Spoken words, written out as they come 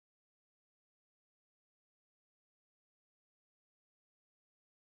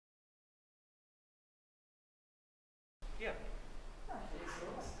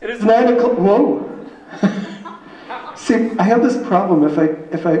It is 9 o'clock. Whoa. See, I have this problem.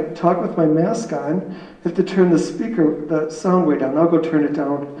 If I talk with my mask on, I have to turn the sound way down. I'll go turn it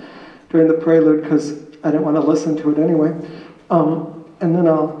down during the prelude because I don't want to listen to it anyway. And then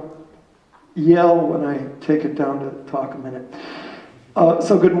I'll yell when I take it down to talk a minute.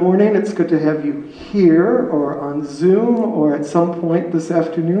 So good morning. It's good to have you here or on Zoom or at some point this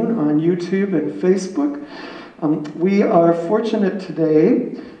afternoon on YouTube and Facebook. We are fortunate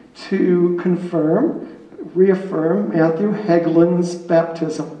today to reaffirm Matthew Hagelin's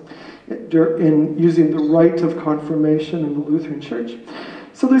baptism in using the rite of confirmation in the Lutheran Church.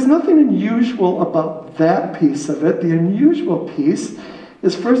 So there's nothing unusual about that piece of it. The unusual piece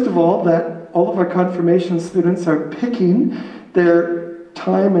is, first of all, that all of our confirmation students are picking their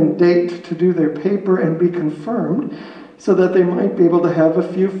time and date to do their paper and be confirmed so that they might be able to have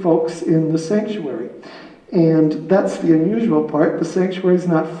a few folks in the sanctuary. And that's the unusual part. The sanctuary's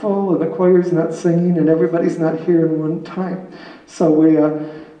not full, and the choir's not singing, and everybody's not here in one time. So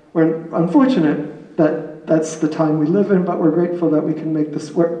we're unfortunate that that's the time we live in, but we're grateful that we can make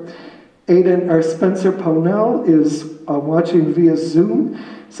this work. Spencer Ponell is watching via Zoom,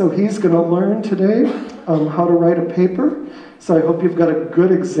 so he's going to learn today how to write a paper. So I hope you've got a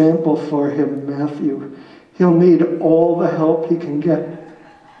good example for him, Matthew. He'll need all the help he can get.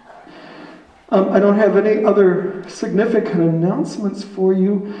 I don't have any other significant announcements for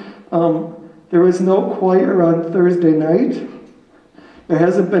you. There is no choir on Thursday night. There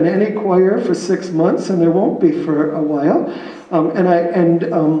hasn't been any choir for 6 months, and there won't be for a while.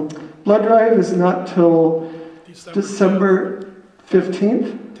 Blood drive is not till December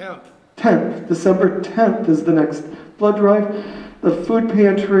 15th? 10th. December 10th is the next blood drive. The food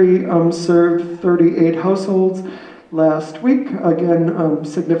pantry served 38 households last week. Again,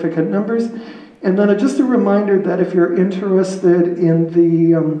 significant numbers. And then just a reminder that if you're interested in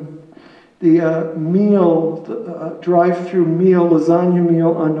the meal, drive-through meal, lasagna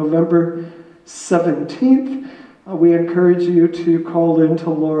meal on November 17th, we encourage you to call in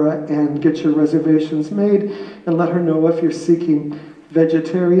to Laura and get your reservations made and let her know if you're seeking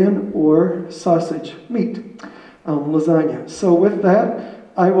vegetarian or sausage meat lasagna. So with that,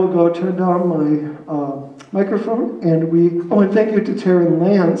 I will go turn down my microphone, and thank you to Taryn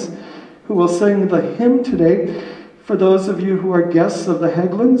Lands, who will sing the hymn today. For those of you who are guests of the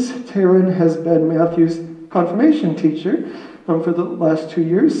Hagelins, Taryn has been Matthew's confirmation teacher for the last 2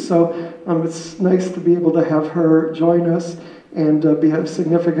 years, so it's nice to be able to have her join us and be a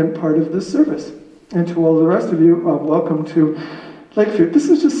significant part of this service. And to all the rest of you, welcome to Lakeview. This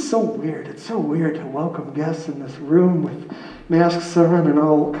is just so weird. It's so weird to welcome guests in this room with masks on and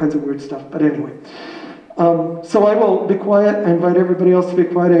all kinds of weird stuff. But anyway, so I will be quiet. I invite everybody else to be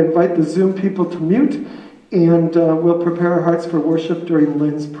quiet. I invite the Zoom people to mute, and we'll prepare our hearts for worship during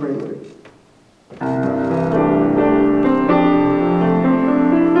Lynn's prelude.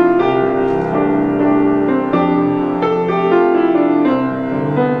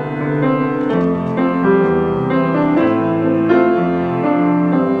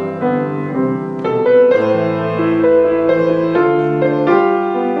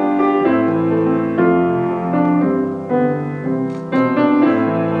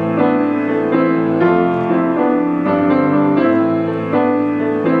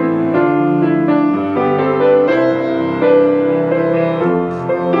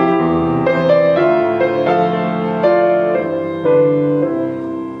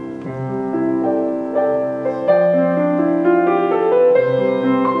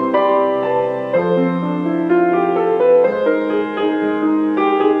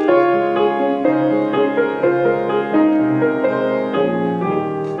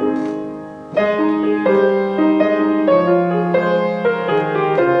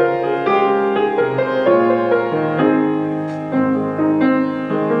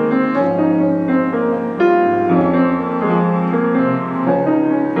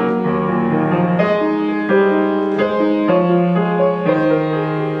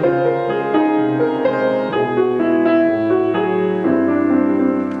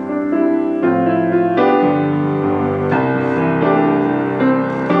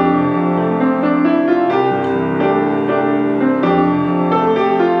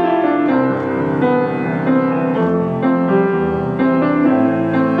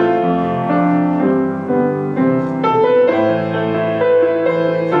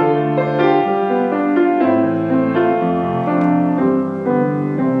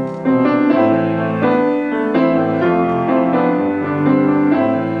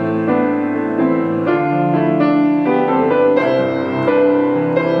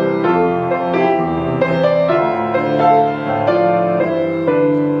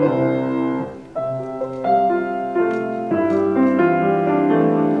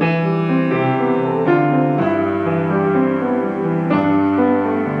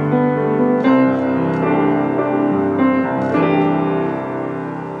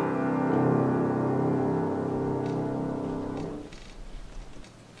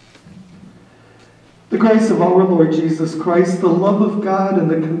 The grace of our Lord Jesus Christ, the love of God, and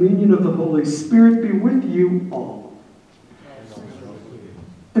the communion of the Holy Spirit be with you all.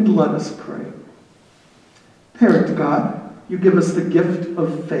 And let us pray. Parent God, you give us the gift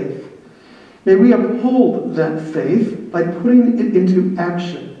of faith. May we uphold that faith by putting it into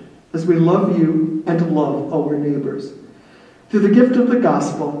action as we love you and love our neighbors. Through the gift of the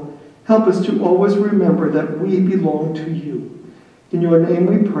gospel, help us to always remember that we belong to you. In your name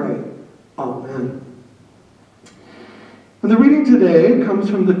we pray. Amen. And the reading today comes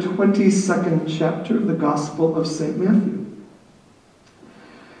from the 22nd chapter of the Gospel of St. Matthew.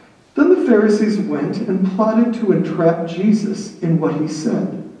 Then the Pharisees went and plotted to entrap Jesus in what he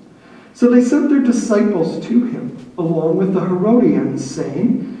said. So they sent their disciples to him, along with the Herodians,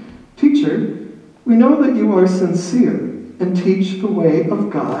 saying, "Teacher, we know that you are sincere and teach the way of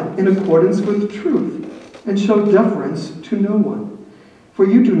God in accordance with truth and show deference to no one, for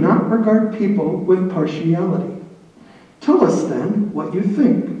you do not regard people with partiality. Tell us then what you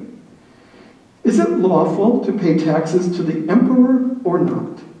think. Is it lawful to pay taxes to the emperor or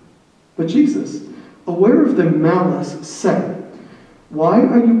not?" But Jesus, aware of their malice, said, "Why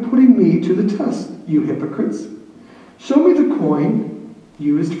are you putting me to the test, you hypocrites? Show me the coin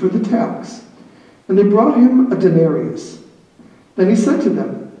used for the tax." And they brought him a denarius. Then he said to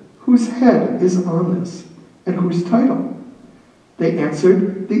them, "Whose head is on this, and whose title?" They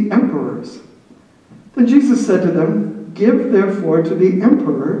answered, "The emperor's." Then Jesus said to them, "Give therefore to the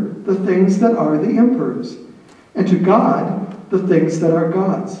emperor the things that are the emperor's, and to God the things that are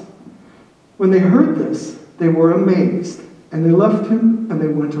God's." When they heard this, they were amazed, and they left him and they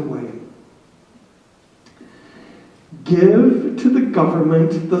went away. Give to the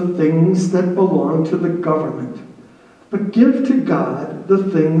government the things that belong to the government, but give to God the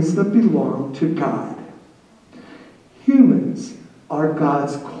things that belong to God. Humans are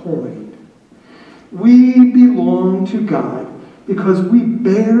God's coin. We belong to God because we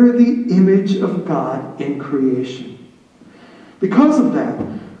bear the image of God in creation. Because of that,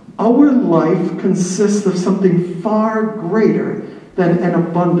 our life consists of something far greater than an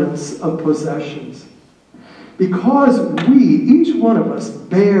abundance of possessions. Because we, each one of us,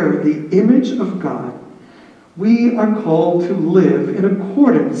 bear the image of God, we are called to live in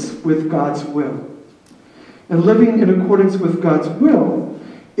accordance with God's will. And living in accordance with God's will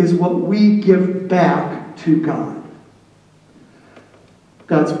is what we give back to God.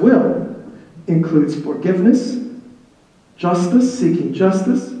 God's will includes forgiveness, justice, seeking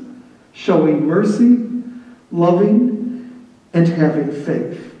justice, showing mercy, loving, and having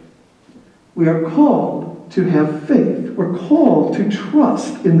faith. We are called to have faith. We're called to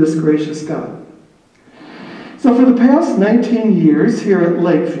trust in this gracious God. So for the past 19 years here at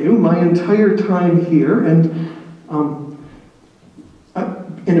Lakeview, my entire time here, and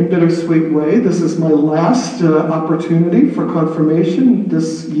in a bittersweet way, this is my last opportunity for confirmation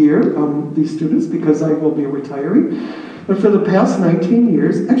this year, these students, because I will be retiring. But for the past 19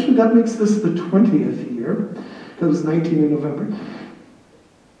 years, actually that makes this the 20th year, because it was 19 in November,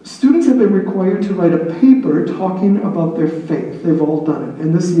 students have been required to write a paper talking about their faith. They've all done it.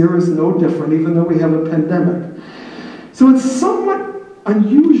 And this year is no different, even though we have a pandemic. So it's somewhat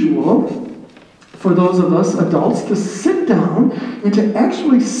unusual for those of us adults to sit down and to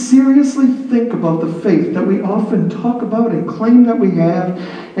actually seriously think about the faith that we often talk about and claim that we have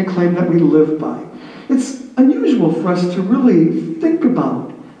and claim that we live by. It's unusual for us to really think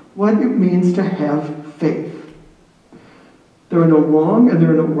about what it means to have faith. There are no wrong and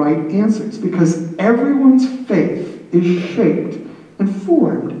there are no right answers because everyone's faith is shaped and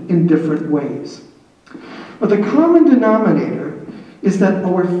formed in different ways. But the common denominator is that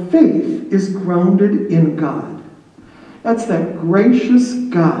our faith is grounded in God. That's that gracious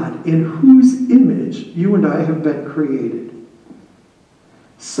God in whose image you and I have been created.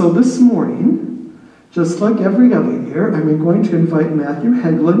 So this morning, just like every other year, I'm going to invite Matthew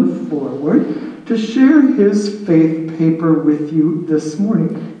Heglin forward to share his faith paper with you this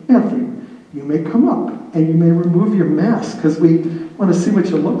morning. Matthew, you may come up and you may remove your mask because we want to see what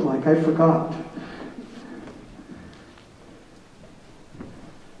you look like. I forgot.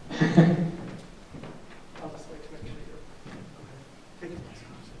 I'll just wait to make sure you're okay. Take your mask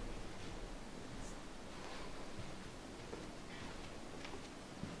off.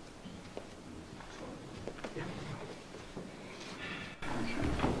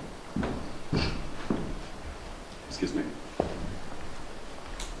 Excuse me.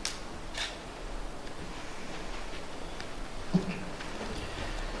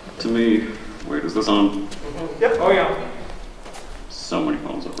 To me, wait, is this on? Yep, oh yeah. So many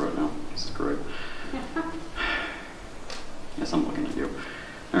phones up right now. This is great. Yes, I'm looking at you.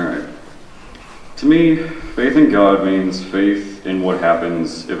 All right. To me, faith in God means faith in what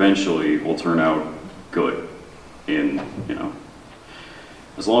happens eventually will turn out good.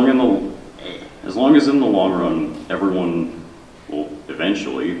 As long as in the long run everyone will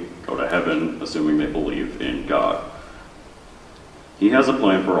eventually go to heaven, assuming they believe in God. He has a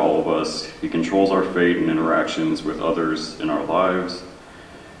plan for all of us. He controls our fate and interactions with others in our lives.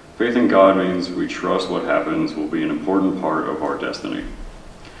 Faith in God means we trust what happens will be an important part of our destiny.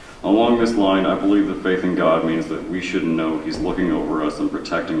 Along this line, I believe that faith in God means that we should know He's looking over us and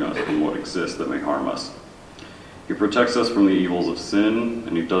protecting us from what exists that may harm us. He protects us from the evils of sin,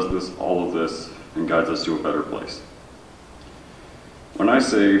 and He does all of this and guides us to a better place. When I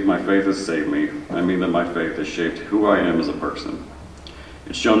say my faith has saved me, I mean that my faith has shaped who I am as a person.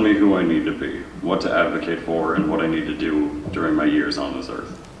 It's shown me who I need to be, what to advocate for, and what I need to do during my years on this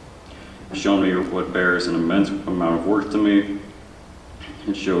earth. It's shown me what bears an immense amount of worth to me.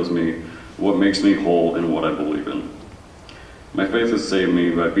 It shows me what makes me whole and what I believe in. My faith has saved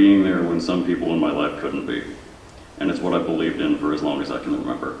me by being there when some people in my life couldn't be, and it's what I believed in for as long as I can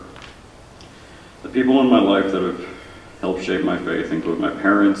remember. The people in my life that have helped shape my faith include my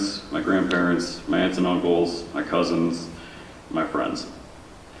parents, my grandparents, my aunts and uncles, my cousins, my friends.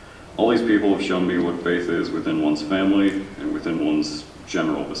 All these people have shown me what faith is within one's family and within one's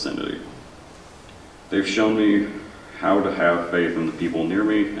general vicinity. They've shown me how to have faith in the people near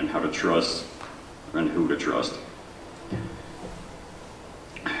me and how to trust and who to trust.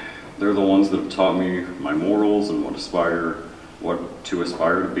 They're the ones that have taught me my morals and what to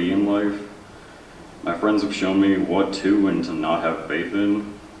aspire to be in life. My friends have shown me what to and to not have faith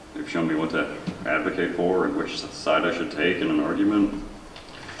in. They've shown me what to advocate for and which side I should take in an argument.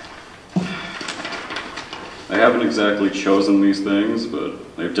 I haven't exactly chosen these things,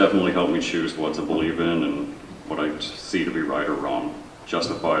 but they've definitely helped me choose what to believe in and what I see to be right or wrong,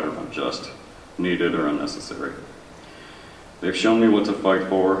 justified or unjust, needed or unnecessary. They've shown me what to fight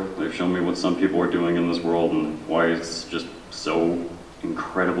for. They've shown me what some people are doing in this world and why it's just so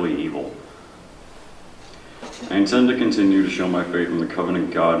incredibly evil. I intend to continue to show my faith in the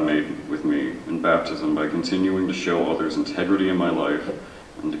covenant God made with me in baptism by continuing to show others integrity in my life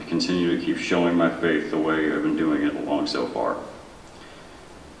and to continue to keep showing my faith the way I've been doing it along so far.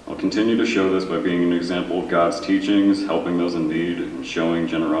 I'll continue to show this by being an example of God's teachings, helping those in need, and showing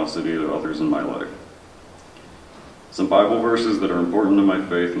generosity to others in my life. Some Bible verses that are important to my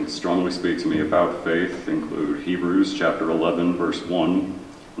faith and strongly speak to me about faith include Hebrews chapter 11, verse 1.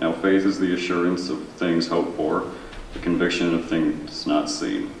 Now faith is the assurance of things hoped for, the conviction of things not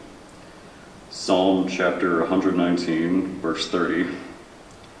seen. Psalm chapter 119, verse 30.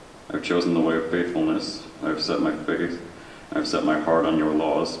 I've chosen the way of faithfulness. I've set my heart on your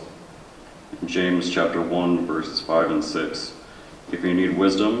laws. James chapter 1, verses 5 and 6. If you need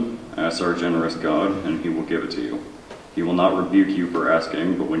wisdom, ask our generous God, and He will give it to you. He will not rebuke you for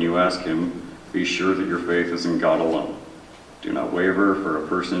asking, but when you ask Him, be sure that your faith is in God alone. Do not waver, for a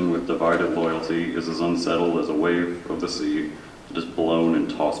person with divided loyalty is as unsettled as a wave of the sea that is blown and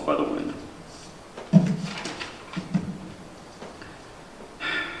tossed by the wind.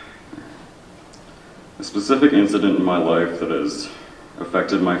 A specific incident in my life that has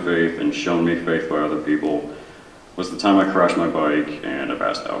affected my faith and shown me faith by other people was the time I crashed my bike and I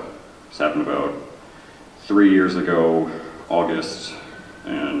passed out. This happened about 3 years ago, August,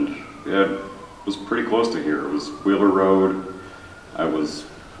 and it was pretty close to here. It was Wheeler Road. I was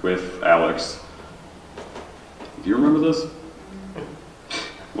with Alex. Do you remember this?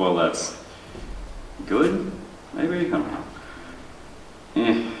 Well, that's good, maybe? I don't know.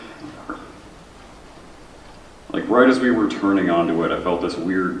 Whatever. Like, right as we were turning onto it, I felt this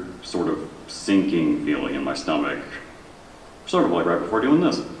weird sort of sinking feeling in my stomach. Sort of like right before doing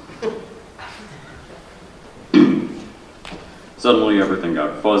this. Suddenly everything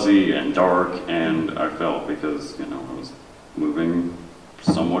got fuzzy and dark, and I felt, because, I was moving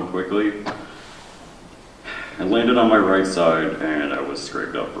somewhat quickly, I landed on my right side and I was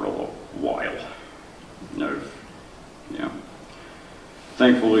scraped up for a while.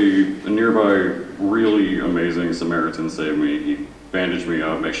 Thankfully, a nearby really amazing Samaritan saved me. He bandaged me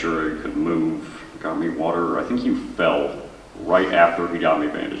up, made sure I could move, got me water. I think he fell right after he got me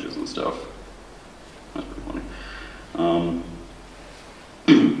bandages and stuff. That's pretty funny.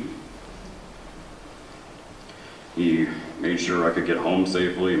 He made sure I could get home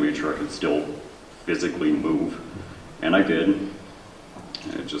safely, made sure I could still physically move, and I did.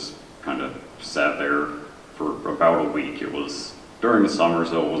 It just kind of sat there for about a week. It was during the summer,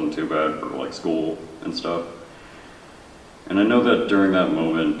 so it wasn't too bad for like school and stuff. And I know that during that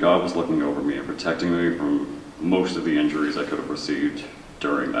moment, God was looking over me and protecting me from most of the injuries I could have received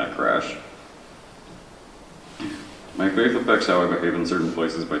during that crash. My faith affects how I behave in certain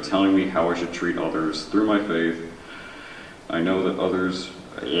places by telling me how I should treat others. Through my faith, I know that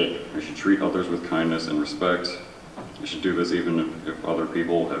I should treat others with kindness and respect. I should do this even if other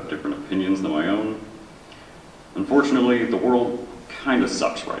people have different opinions than my own. Unfortunately, the world kind of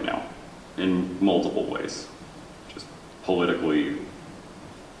sucks right now in multiple ways, just politically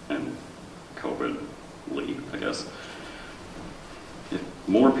and COVID-ly, I guess. If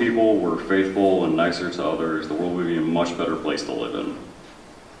more people were faithful and nicer to others, the world would be a much better place to live in.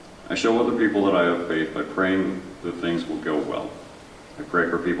 I show other people that I have faith by praying that things will go well. I pray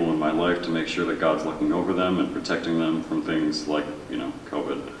for people in my life to make sure that God's looking over them and protecting them from things like,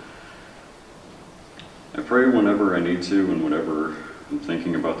 COVID. I pray whenever I need to and whenever I'm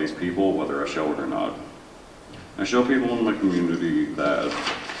thinking about these people, whether I show it or not. I show people in my community that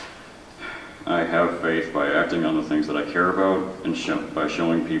I have faith by acting on the things that I care about and by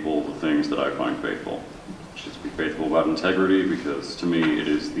showing people the things that I find faithful. Just be faithful about integrity, because to me it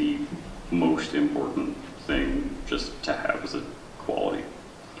is the most important thing just to have as a quality.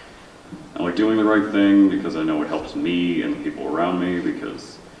 I like doing the right thing because I know it helps me and the people around me,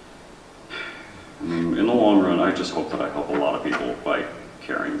 because in the long run I just hope that I help a lot of people by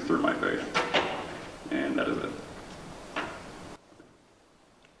carrying through my faith. And that is it.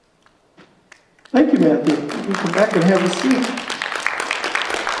 Thank you, Matthew. You come back and have a seat.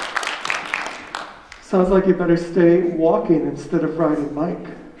 Sounds like you better stay walking instead of riding Mike.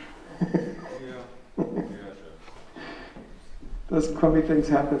 Those crummy things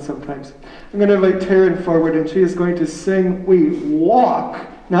happen sometimes. I'm going to invite Taryn forward, and she is going to sing "We Walk,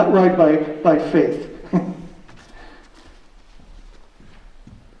 Not Ride by Faith."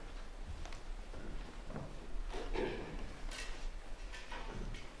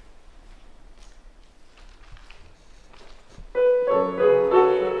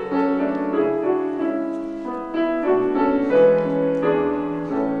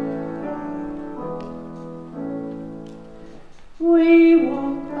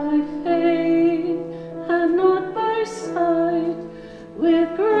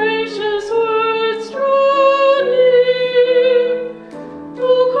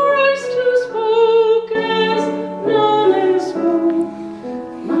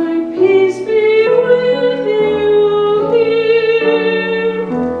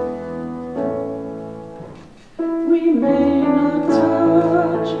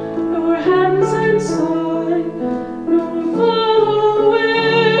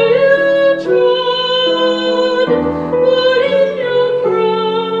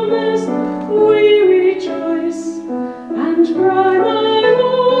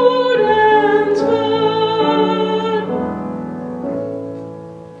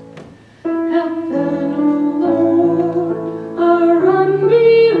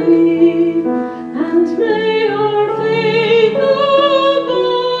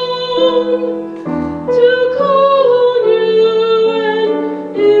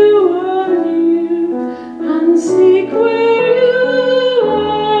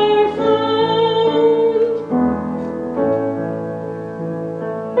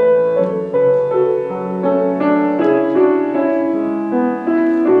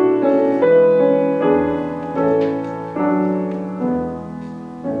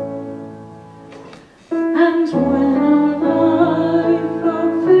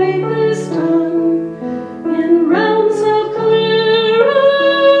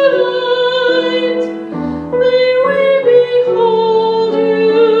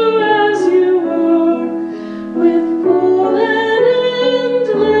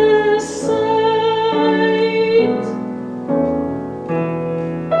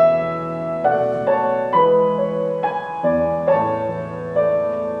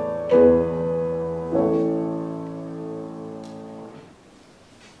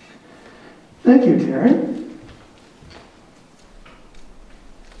 Thank you, Taryn.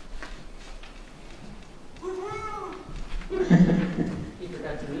 He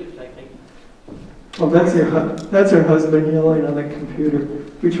forgot to mute, I think. Oh, that's her husband yelling on the computer.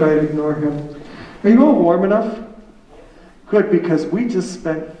 We try to ignore him. Are you all warm enough? Good, because we just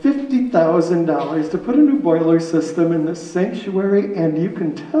spent $50,000 to put a new boiler system in the sanctuary, and you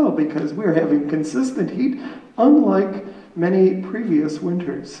can tell because we're having consistent heat, unlike many previous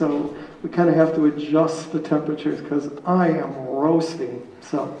winters. So we kind of have to adjust the temperatures because I am roasting.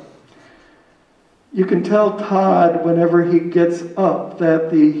 So you can tell Todd whenever he gets up that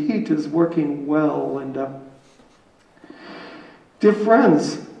the heat is working well. And dear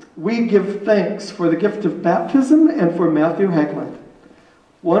friends, we give thanks for the gift of baptism and for Matthew Hagland.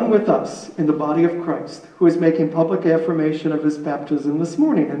 one with us in the body of Christ, who is making public affirmation of his baptism this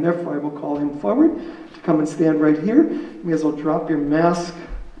morning, and therefore I will call him forward to come and stand right here. You may as well drop your mask,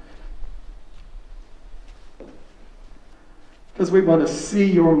 because we want to see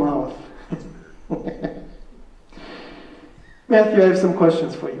your mouth. Matthew, I have some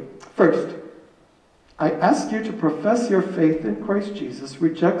questions for you. First, I ask you to profess your faith in Christ Jesus,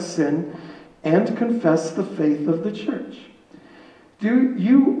 reject sin, and confess the faith of the church. Do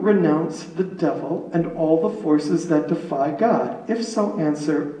you renounce the devil and all the forces that defy God? If so,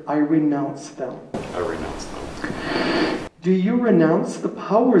 answer, I renounce them. I renounce them. Do you renounce the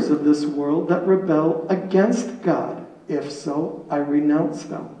powers of this world that rebel against God? If so, I renounce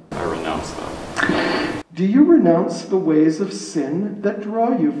them. I renounce them. Do you renounce the ways of sin that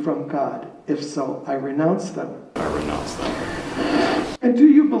draw you from God? If so, I renounce them. I renounce them. And do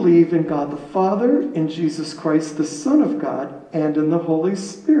you believe in God the Father, in Jesus Christ the Son of God, and in the Holy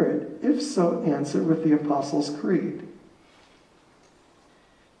Spirit? If so, answer with the Apostles' Creed.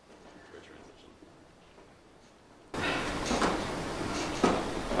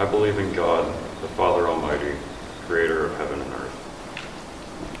 I believe in God, the Father Almighty, creator of heaven and earth.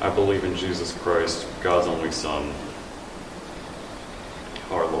 I believe in Jesus Christ, God's only Son,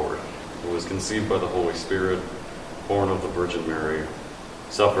 our Lord, who was conceived by the Holy Spirit, born of the Virgin Mary,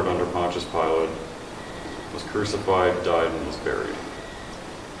 suffered under Pontius Pilate, was crucified, died, and was buried.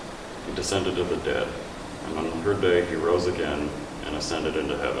 He descended to the dead, and on the third day he rose again and ascended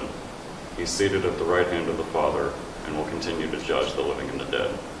into heaven. He's seated at the right hand of the Father and will continue to judge the living and the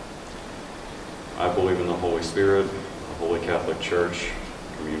dead. I believe in the Holy Spirit, the Holy Catholic Church,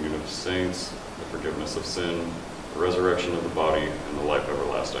 communion of saints, the forgiveness of sin, the resurrection of the body, and the life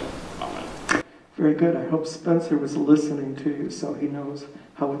everlasting. Amen. Very good. I hope Spencer was listening to you so he knows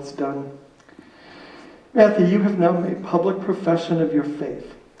how it's done. Matthew, you have now made public profession of your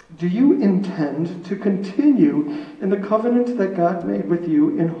faith. Do you intend to continue in the covenant that God made with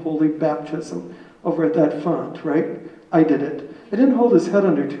you in holy baptism? Over at that font, right? I did it. I didn't hold his head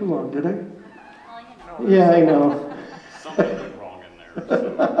under too long, did I? Yeah, I know. Something went wrong in there.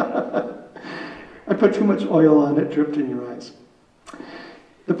 So. I put too much oil on it, dripped in your eyes.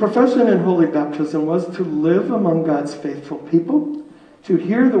 The profession in holy baptism was to live among God's faithful people, to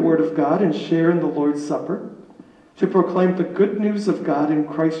hear the word of God and share in the Lord's Supper, to proclaim the good news of God in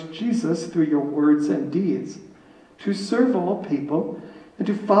Christ Jesus through your words and deeds, to serve all people, and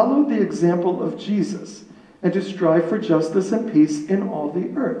to follow the example of Jesus, and to strive for justice and peace in all the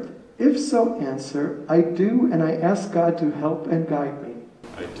earth. If so, answer, I do, and I ask God to help and guide me.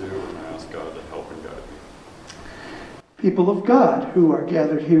 I do, and I ask God to help and guide me. People of God who are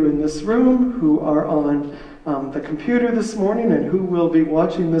gathered here in this room, who are on the computer this morning, and who will be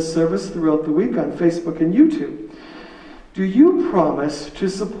watching this service throughout the week on Facebook and YouTube, do you promise to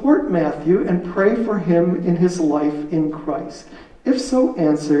support Matthew and pray for him in his life in Christ? If so,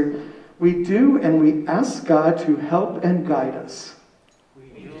 answer, we do, and we ask God to help and guide us.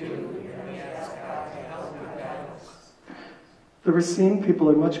 We do, and we ask God to help and guide us. The Racine people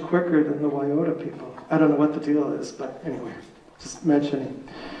are much quicker than the Wyoto people. I don't know what the deal is, but anyway, just mentioning.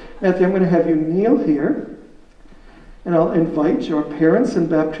 Matthew, I'm going to have you kneel here, and I'll invite your parents and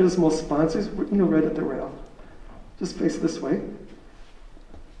baptismal sponsors. Kneel right at the rail. Just face this way.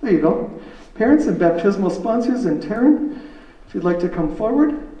 There you go. Parents and baptismal sponsors, and Taryn, if you'd like to come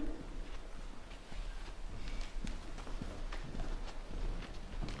forward.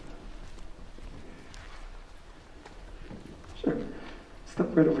 Sure.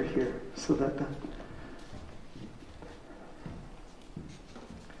 Step right over here so that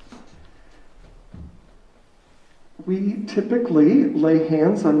we typically lay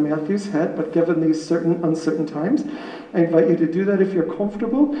hands on Matthew's head, but given these certain uncertain times, I invite you to do that if you're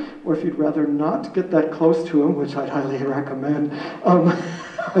comfortable, or if you'd rather not get that close to him, which I'd highly recommend.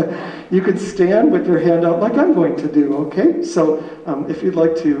 You can stand with your hand out like I'm going to do, okay? So if you'd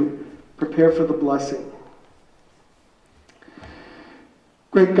like to prepare for the blessing.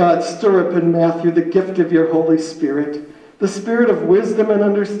 Great God, stir up in Matthew the gift of your Holy Spirit, the spirit of wisdom and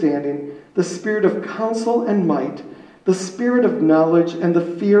understanding, the spirit of counsel and might, the spirit of knowledge and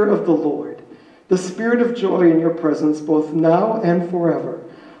the fear of the Lord, the spirit of joy in your presence both now and forever.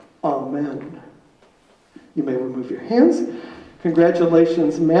 Amen. You may remove your hands.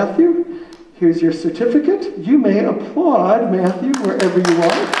 Congratulations, Matthew. Here's your certificate. You may applaud Matthew wherever you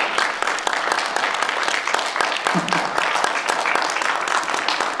are.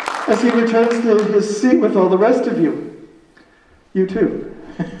 As he returns to his seat with all the rest of you. You too.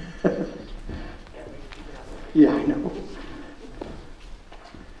 Yeah, I know.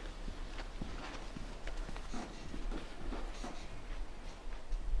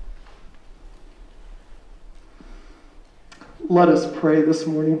 Let us pray this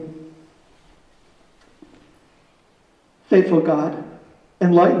morning. Faithful God,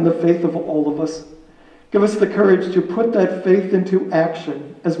 enlighten the faith of all of us. Give us the courage to put that faith into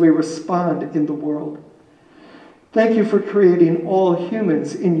action as we respond in the world. Thank you for creating all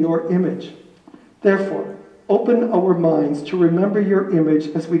humans in your image. Therefore, open our minds to remember your image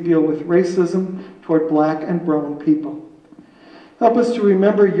as we deal with racism toward black and brown people. Help us to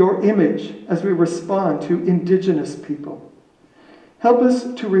remember your image as we respond to indigenous people. Help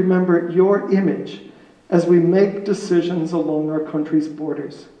us to remember your image as we make decisions along our country's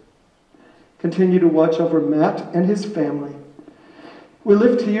borders. Continue to watch over Matt and his family. We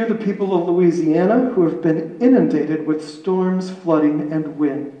lift to you the people of Louisiana who have been inundated with storms, flooding, and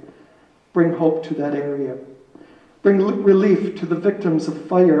wind. Bring hope to that area. Bring relief to the victims of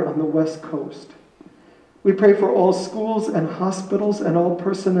fire on the West Coast. We pray for all schools and hospitals and all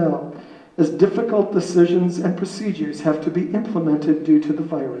personnel as difficult decisions and procedures have to be implemented due to the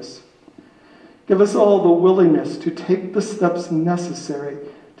virus. Give us all the willingness to take the steps necessary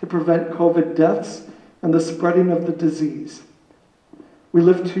to prevent COVID deaths and the spreading of the disease. We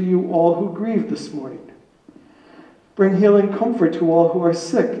lift to you all who grieve this morning. Bring healing comfort to all who are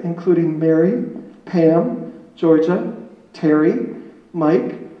sick, including Mary, Pam, Georgia, Terry,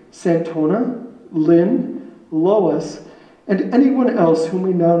 Mike, Santona, Lynn, Lois, and anyone else whom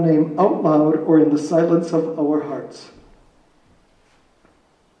we now name out loud or in the silence of our hearts.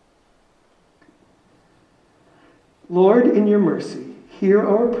 Lord, in your mercy, hear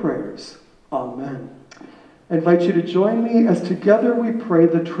our prayers. Amen. I invite you to join me as together we pray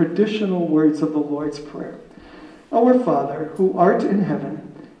the traditional words of the Lord's Prayer. Our Father, who art in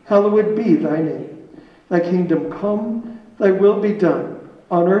heaven, hallowed be thy name. Thy kingdom come, thy will be done,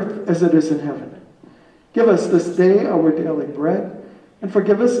 on earth as it is in heaven. Give us this day our daily bread, and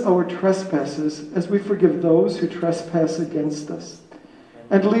forgive us our trespasses as we forgive those who trespass against us.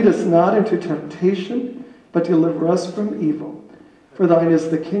 And lead us not into temptation, but deliver us from evil. For thine is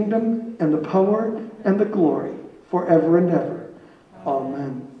the kingdom, and the power, and the glory, forever and ever.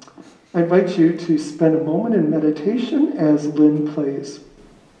 Amen. I invite you to spend a moment in meditation as Lynn plays.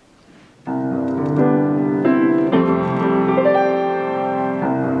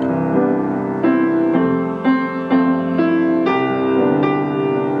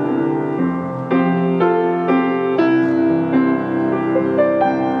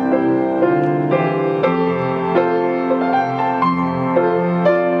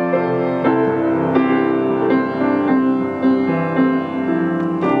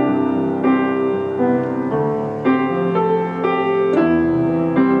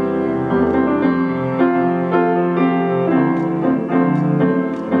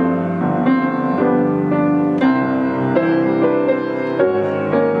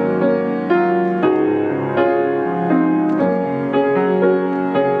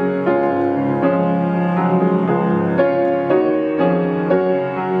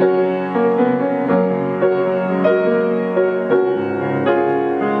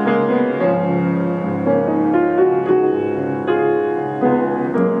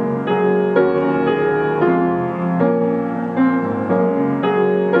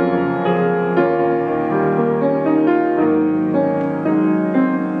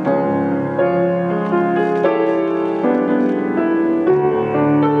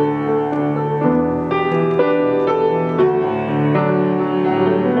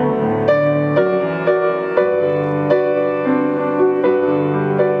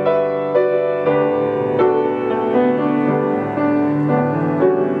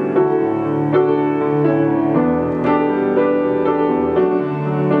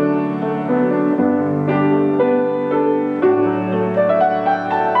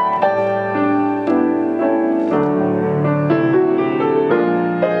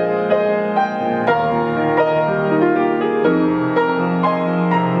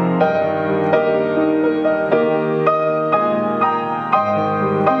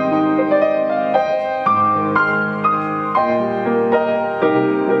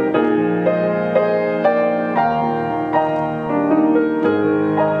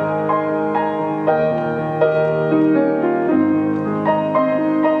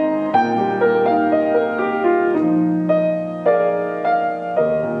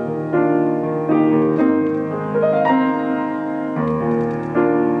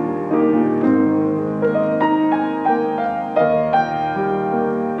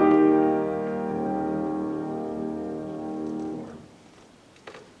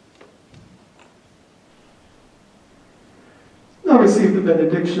 Receive the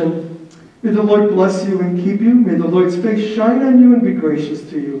benediction. May the Lord bless you and keep you. May the Lord's face shine on you and be gracious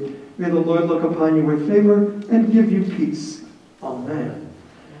to you. May the Lord look upon you with favor and give you peace. Amen.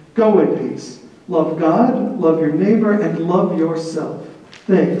 Go in peace. Love God, love your neighbor, and love yourself.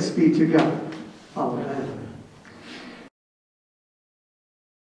 Thanks be to God. Amen.